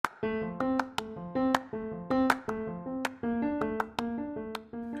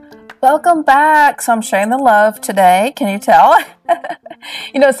Welcome back. So I'm sharing the love today. Can you tell?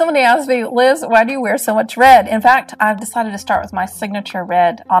 Somebody asked me, Liz, why do you wear so much red? In fact, I've decided to start with my signature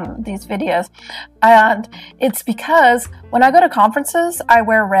red on these videos. And it's because when I go to conferences, I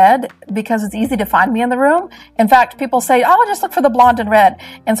wear red because it's easy to find me in the room. In fact, people say, oh, just look for the blonde and red.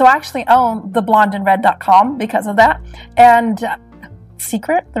 And so I actually own theblondeandred.com because of that. And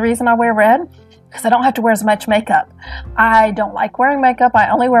secret, the reason I wear red, because I don't have to wear as much makeup. I don't like wearing makeup. I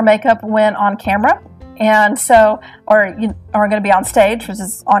only wear makeup when on camera. And so, or going to be on stage, which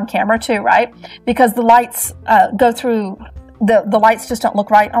is on camera too, right? Because the lights go through, the lights just don't look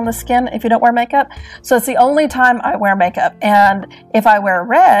right on the skin if you don't wear makeup. So it's the only time I wear makeup. And if I wear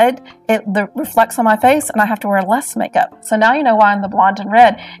red, it reflects on my face and I have to wear less makeup. So now you know why I'm the blonde and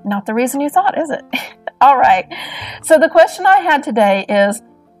red. Not the reason you thought, is it? All right. So the question I had today is,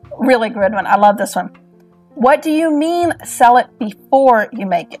 really good one. I love this one. What do you mean sell it before you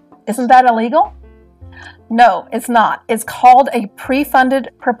make it? Isn't that illegal? No, it's not. It's called a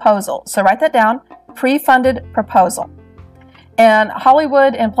pre-funded proposal. So write that down, pre-funded proposal. And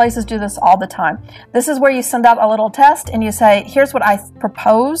Hollywood and places do this all the time. This is where you send out a little test and you say, here's what I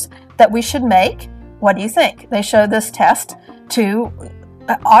propose that we should make. What do you think? They show this test to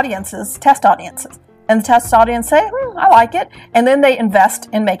test audiences. And the test audience say, I like it. And then they invest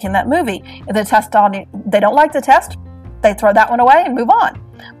in making that movie. If the test audience, they don't like the test, they throw that one away and move on.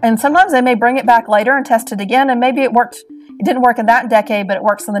 And sometimes they may bring it back later and test it again. And maybe it didn't work in that decade, but it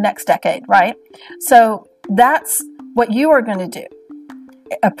works in the next decade, right? So that's what you are going to do.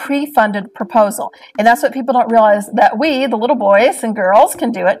 A pre-funded proposal. And that's what people don't realize, that we, the little boys and girls,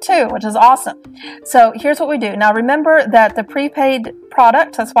 can do it too, which is awesome. So here's what we do. Now remember that the prepaid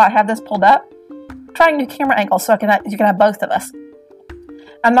product, that's why I have this pulled up. Trying new camera angles so you can have both of us.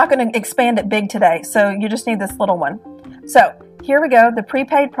 I'm not going to expand it big today, so you just need this little one. So here we go, the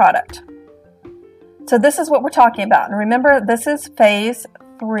prepaid product. So this is what we're talking about. And remember, this is phase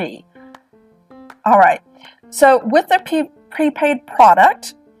 3. All right. So with the prepaid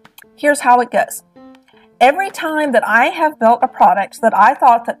product, here's how it goes. Every time that I have built a product that I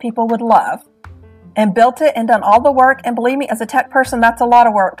thought that people would love, and built it and done all the work. And believe me, as a tech person, that's a lot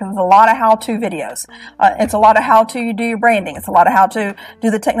of work because there's a lot of how-to videos. It's a lot of how to do your branding. It's a lot of how to do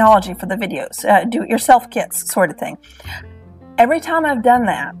the technology for the videos, do-it-yourself kits sort of thing. Every time I've done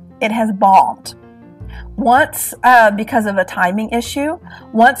that, it has bombed. Once because of a timing issue,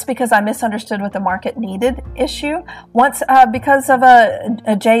 once because I misunderstood what the market needed issue, once because of a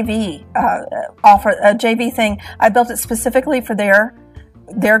JV offer, a JV thing. I built it specifically for their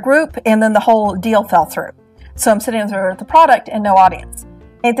group, and then the whole deal fell through. So I'm sitting there with the product and no audience.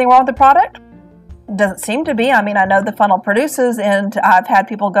 Anything wrong with the product? Doesn't seem to be. I mean, I know the funnel produces, and I've had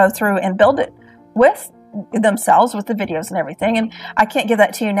people go through and build it with themselves with the videos and everything. And I can't give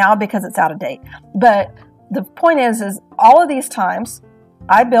that to you now because it's out of date. But the point is all of these times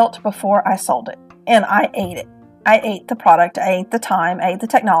I built before I sold it, and I ate it. I ate the product. I ate the time. I ate the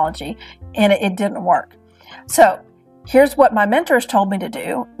technology, and it didn't work. So here's what my mentors told me to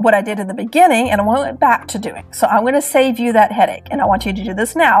do, what I did in the beginning, and I went back to doing. So I'm going to save you that headache, and I want you to do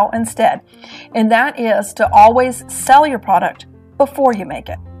this now instead. And that is to always sell your product before you make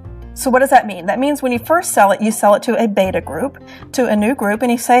it. So what does that mean? That means when you first sell it, you sell it to a beta group, to a new group,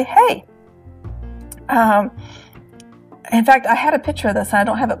 and you say, hey, in fact, I had a picture of this, and I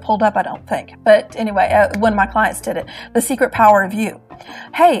don't have it pulled up, I don't think. But anyway, when my clients did it, The Secret Power of You.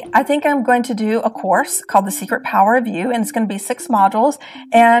 Hey, I think I'm going to do a course called The Secret Power of You, and it's going to be 6 modules,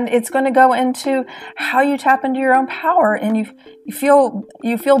 and it's going to go into how you tap into your own power, and you feel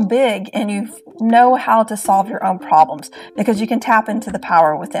big, and you know how to solve your own problems because you can tap into the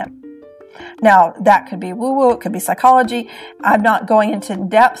power within. Now, that could be woo-woo, it could be psychology. I'm not going into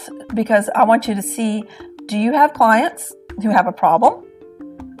depth because I want you to see, do you have clients who have a problem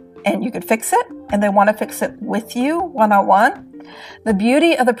and you could fix it and they want to fix it with you one-on-one? The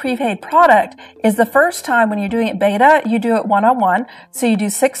beauty of the prepaid product is the first time when you're doing it beta, you do it one-on-one. So you do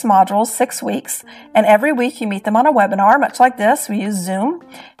 6 modules, 6 weeks, and every week you meet them on a webinar, much like this. We use Zoom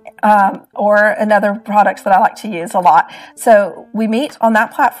or another products that I like to use a lot. So we meet on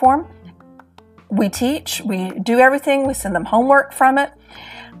that platform. We teach, we do everything. We send them homework from it.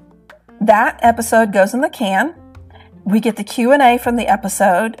 That episode goes in the can. We get the Q&A from the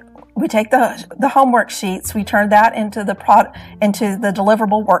episode. We take the homework sheets, we turn that into the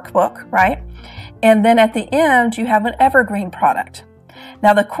deliverable workbook, right? And then at the end, you have an evergreen product.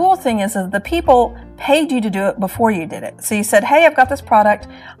 Now, the cool thing is the people paid you to do it before you did it. So you said, hey, I've got this product.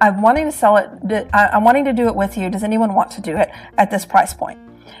 I'm wanting to sell it. I'm wanting to do it with you. Does anyone want to do it at this price point?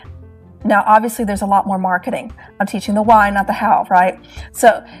 Now, obviously, there's a lot more marketing. I'm teaching the why, not the how, right?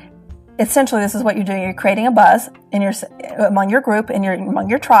 So essentially, this is what you're doing. You're creating a buzz among your group and among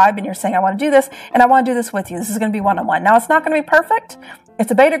your tribe, and you're saying, I want to do this, and I want to do this with you. This is going to be one-on-one. Now, it's not going to be perfect. It's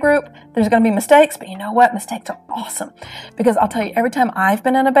a beta group. There's going to be mistakes, but you know what? Mistakes are awesome. Because I'll tell you, every time I've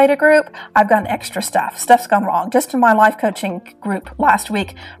been in a beta group, I've gotten extra stuff. Stuff's gone wrong. Just in my life coaching group last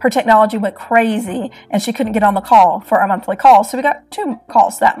week, her technology went crazy, and she couldn't get on the call for our monthly call. So we got 2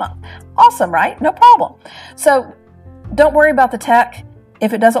 calls that month. Awesome, right? No problem. So don't worry about the tech.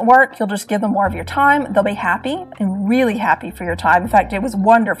 If it doesn't work, you'll just give them more of your time. They'll be happy and really happy for your time. In fact, it was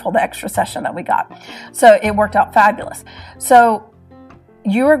wonderful, the extra session that we got. So it worked out fabulous. So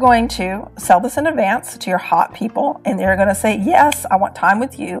you are going to sell this in advance to your hot people, and they're going to say, yes, I want time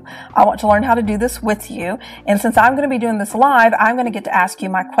with you. I want to learn how to do this with you. And since I'm going to be doing this live, I'm going to get to ask you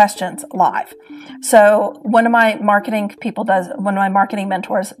my questions live. So one of my marketing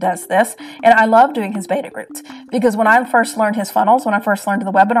mentors does this, and I love doing his beta groups because when I first learned his funnels, when I first learned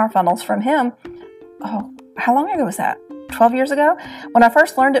the webinar funnels from him, how long ago was that? 12 years ago. When I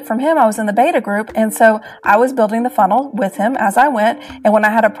first learned it from him, I was in the beta group. And so I was building the funnel with him as I went. And when I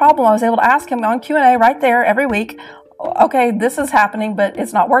had a problem, I was able to ask him on Q&A right there every week. Okay, this is happening, but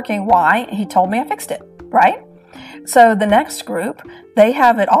it's not working. Why? He told me, I fixed it, right? So the next group, they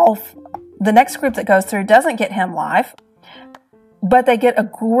have it all. The next group that goes through doesn't get him live, but they get a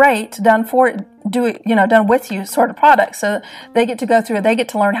great done with you sort of product. So they get to go through, they get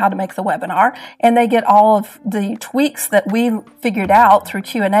to learn how to make the webinar, and they get all of the tweaks that we figured out through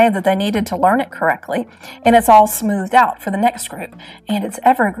Q&A that they needed to learn it correctly. And it's all smoothed out for the next group, and it's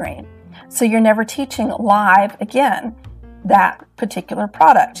evergreen. So you're never teaching live again that particular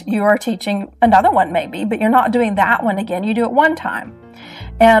product. You are teaching another one maybe, but you're not doing that one again. You do it one time.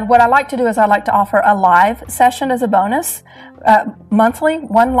 And what I like to do is I like to offer a live session as a bonus, monthly,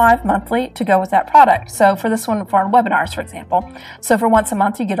 one live monthly to go with that product. So for this one, for webinars, for example. So for once a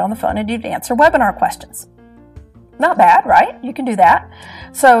month, you get on the phone and you answer webinar questions. Not bad, right? You can do that.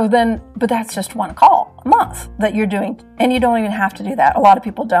 So then, but that's just one call a month that you're doing. And you don't even have to do that. A lot of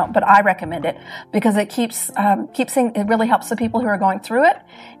people don't, but I recommend it because it it really helps the people who are going through it.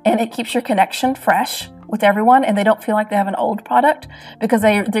 And it keeps your connection fresh with everyone, and they don't feel like they have an old product because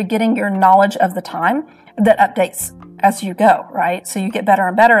they're getting your knowledge of the time that updates as you go, right? So you get better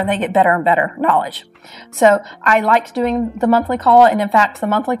and better, and they get better and better knowledge. So I liked doing the monthly call, and in fact, the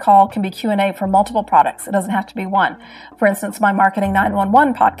monthly call can be Q&A for multiple products. It doesn't have to be one. For instance, my Marketing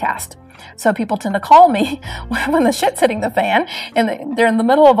 911 podcast. So people tend to call me when the shit's hitting the fan and they're in the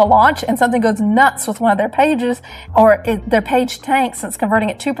middle of a launch and something goes nuts with one of their pages, or their page tanks. It's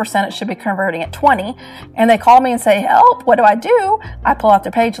converting at 2%. It should be converting at 20. And they call me and say, help, what do I do? I pull out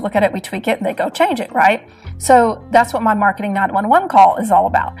their page, look at it, we tweak it, and they go change it, right? So that's what my Marketing 911 call is all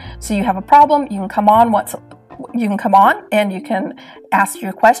about. So you have a problem, you can come on and you can ask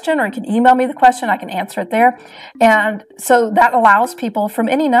your question, or you can email me the question. I can answer it there. And so that allows people from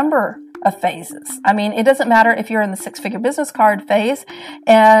any number of phases. I mean, it doesn't matter if you're in the 6-figure business card phase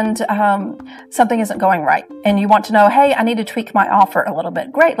and something isn't going right and you want to know, hey, I need to tweak my offer a little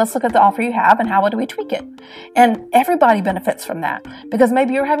bit. Great. Let's look at the offer you have and how do we tweak it? And everybody benefits from that because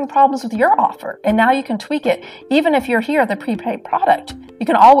maybe you're having problems with your offer and now you can tweak it. Even if you're here at the prepaid product, you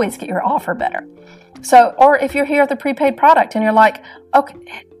can always get your offer better. So, or if you're here at the prepaid product and you're like,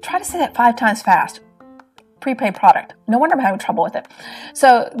 okay, try to say that 5 times fast. Prepaid product. No wonder I'm having trouble with it.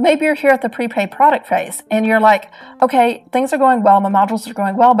 So maybe you're here at the prepaid product phase and you're like, okay, things are going well. My modules are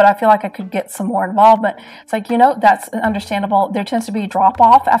going well, but I feel like I could get some more involvement. It's like, that's understandable. There tends to be drop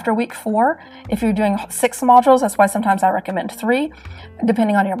off after week 4. If you're doing 6 modules, that's why sometimes I recommend 3,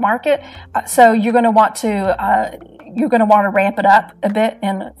 depending on your market. So you're going to want to ramp it up a bit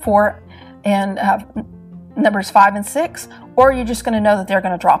in 4 and numbers 5 and 6, or you're just going to know that they're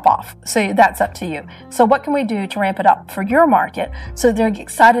going to drop off. So that's up to you. So what can we do to ramp it up for your market so they're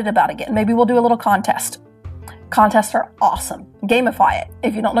excited about it again? Maybe we'll do a little contest. Contests are awesome. Gamify it.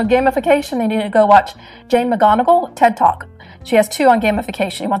 If you don't know gamification, you need to go watch Jane McGonigal TED Talk. She has 2 on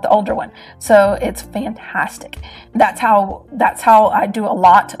gamification. You want the older one. So it's fantastic. That's how I do a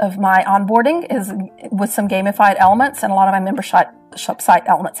lot of my onboarding is with some gamified elements, and a lot of my membership site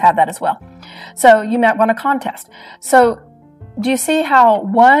elements have that as well. So you might want a contest. So do you see how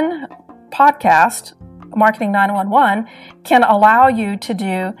one podcast, Marketing 911, can allow you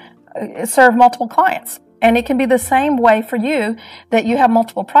to serve multiple clients? And it can be the same way for you that you have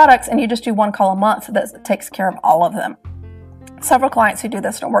multiple products and you just do 1 call a month that takes care of all of them. Several clients who do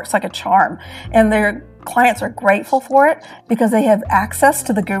this, and it works like a charm. And their clients are grateful for it because they have access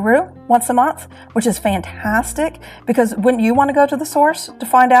to the guru once a month, which is fantastic because wouldn't you want to go to the source to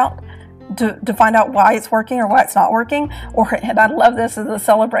find out to find out why it's working or why it's not working. Or, and I love this, is the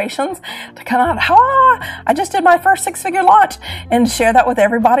celebrations to come out, I just did my first 6-figure launch, and share that with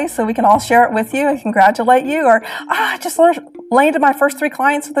everybody so we can all share it with you and congratulate you. Or, I just landed my first 3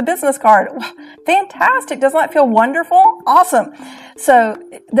 clients with a business card. Fantastic. Doesn't that feel wonderful? Awesome. So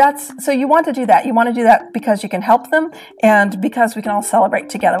you want to do that. You want to do that because you can help them and because we can all celebrate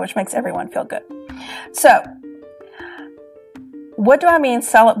together, which makes everyone feel good. So what do I mean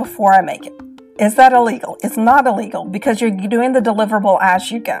sell it before I make it? Is that illegal? It's not illegal because you're doing the deliverable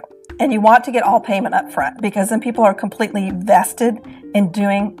as you go. And you want to get all payment up front because then people are completely vested in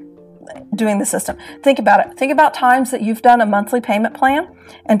doing the system. Think about it. Think about times that you've done a monthly payment plan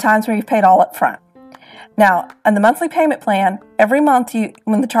and times where you've paid all up front. Now, on the monthly payment plan, every month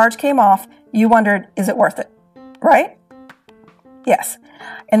when the charge came off, you wondered, is it worth it? Right? Yes.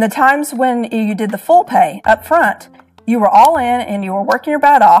 And the times when you did the full pay up front, you were all in and you were working your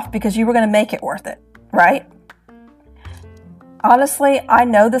butt off because you were going to make it worth it, right? Honestly, I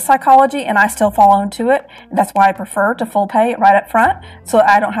know the psychology and I still fall into it. That's why I prefer to full pay right up front so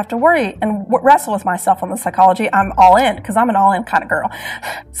I don't have to worry and wrestle with myself on the psychology. I'm all in because I'm an all in kind of girl.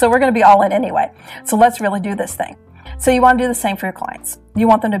 So we're going to be all in anyway. So let's really do this thing. So you want to do the same for your clients. You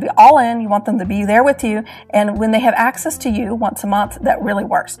want them to be all in. You want them to be there with you. And when they have access to you once a month, that really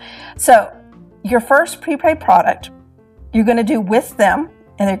works. So your first prepaid product, you're going to do with them,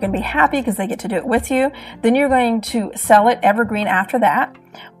 and they're going to be happy because they get to do it with you. Then you're going to sell it evergreen after that,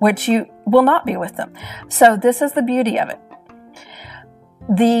 which you will not be with them. So this is the beauty of it.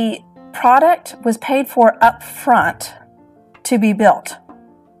 The product was paid for up front to be built.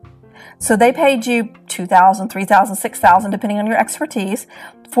 So they paid you $2,000, $3,000, $6,000, depending on your expertise,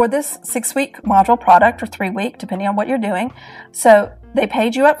 for this 6-week module product or 3-week, depending on what you're doing. So they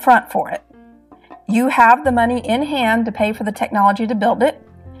paid you up front for it. You have the money in hand to pay for the technology to build it,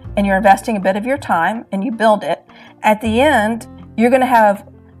 and you're investing a bit of your time, and you build it. At the end, you're going to have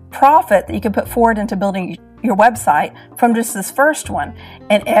profit that you can put forward into building your website from just this first one,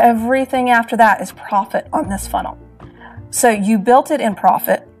 and everything after that is profit on this funnel. So you built it in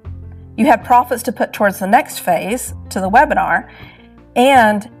profit. You have profits to put towards the next phase, to the webinar,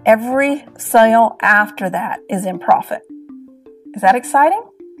 and every sale after that is in profit. Is that exciting?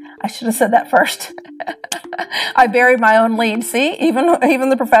 I should have said that first. I buried my own lead. See, even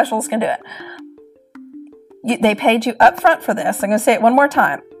the professionals can do it. They paid you up front for this. I'm going to say it one more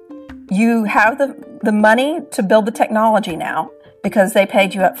time. You have the money to build the technology now because they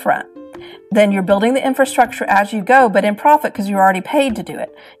paid you up front. Then you're building the infrastructure as you go, but in profit because you already paid to do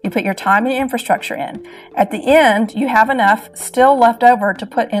it. You put your time and your infrastructure in. At the end, you have enough still left over to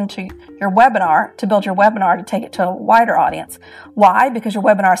put into your webinar, to build your webinar to take it to a wider audience. Why? Because your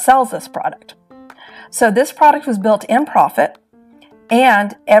webinar sells this product. So this product was built in profit,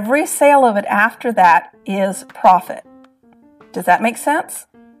 and every sale of it after that is profit. Does that make sense?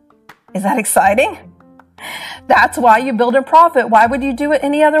 Is that exciting? That's why you build a profit. Why would you do it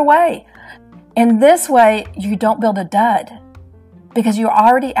any other way? In this way, you don't build a dud because you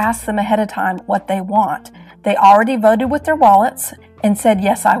already asked them ahead of time what they want. They already voted with their wallets and said,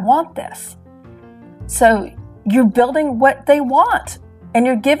 yes, I want this. So you're building what they want and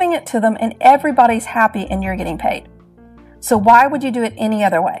you're giving it to them and everybody's happy and you're getting paid. So why would you do it any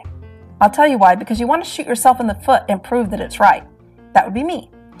other way? I'll tell you why, because you want to shoot yourself in the foot and prove that it's right. That would be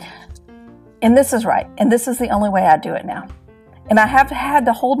me. And this is right. And this is the only way I do it now. And I have had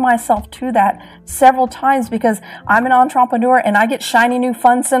to hold myself to that several times because I'm an entrepreneur and I get shiny new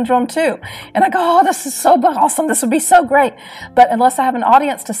fun syndrome too. And I go, oh, this is so awesome. This would be so great. But unless I have an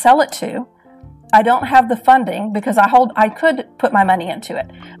audience to sell it to, I don't have the funding because I could put my money into it,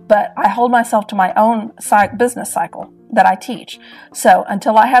 but I hold myself to my own business cycle that I teach. So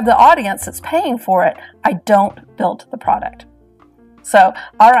until I have the audience that's paying for it, I don't build the product. So,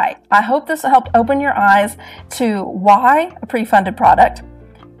 all right, I hope this helped open your eyes to why a pre-funded product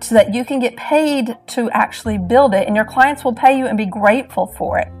so that you can get paid to actually build it and your clients will pay you and be grateful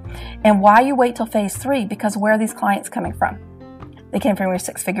for it. And why you wait till phase 3, because where are these clients coming from? They came from your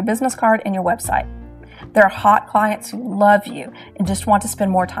 6-figure business card and your website. They're hot clients who love you and just want to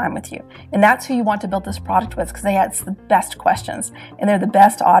spend more time with you. And that's who you want to build this product with because they ask the best questions and they're the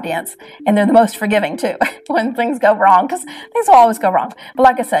best audience and they're the most forgiving too when things go wrong because things will always go wrong. But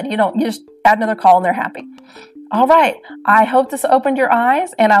like I said, you just add another call and they're happy. All right. I hope this opened your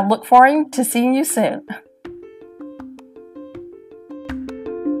eyes and I look forward to seeing you soon.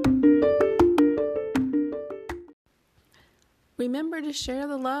 remember to share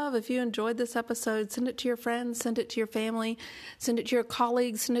the love. If you enjoyed this episode, send it to your friends, send it to your family, send it to your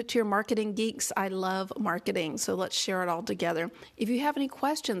colleagues, send it to your marketing geeks. I love marketing, so let's share it all together. If you have any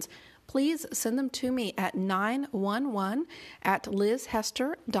questions, please send them to me at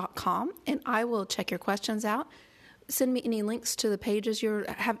 911@lizhester.com, and I will check your questions out. Send me any links to the pages you're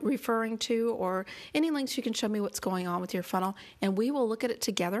referring to, or any links you can show me what's going on with your funnel, and we will look at it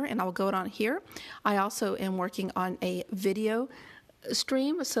together, and I'll go it on here. I also am working on a video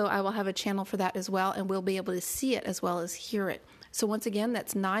stream, so I will have a channel for that as well, and we'll be able to see it as well as hear it. So once again,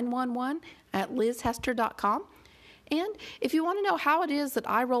 that's 911@lizhester.com. And if you want to know how it is that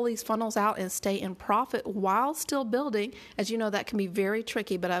I roll these funnels out and stay in profit while still building, as you know, that can be very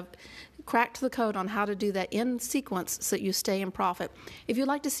tricky, but I've cracked the code on how to do that in sequence so that you stay in profit. If you'd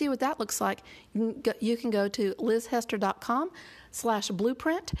like to see what that looks like, you can go to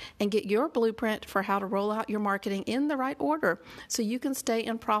lizhester.com/blueprint and get your blueprint for how to roll out your marketing in the right order so you can stay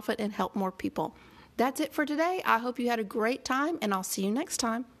in profit and help more people. That's it for today. I hope you had a great time, and I'll see you next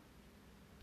time.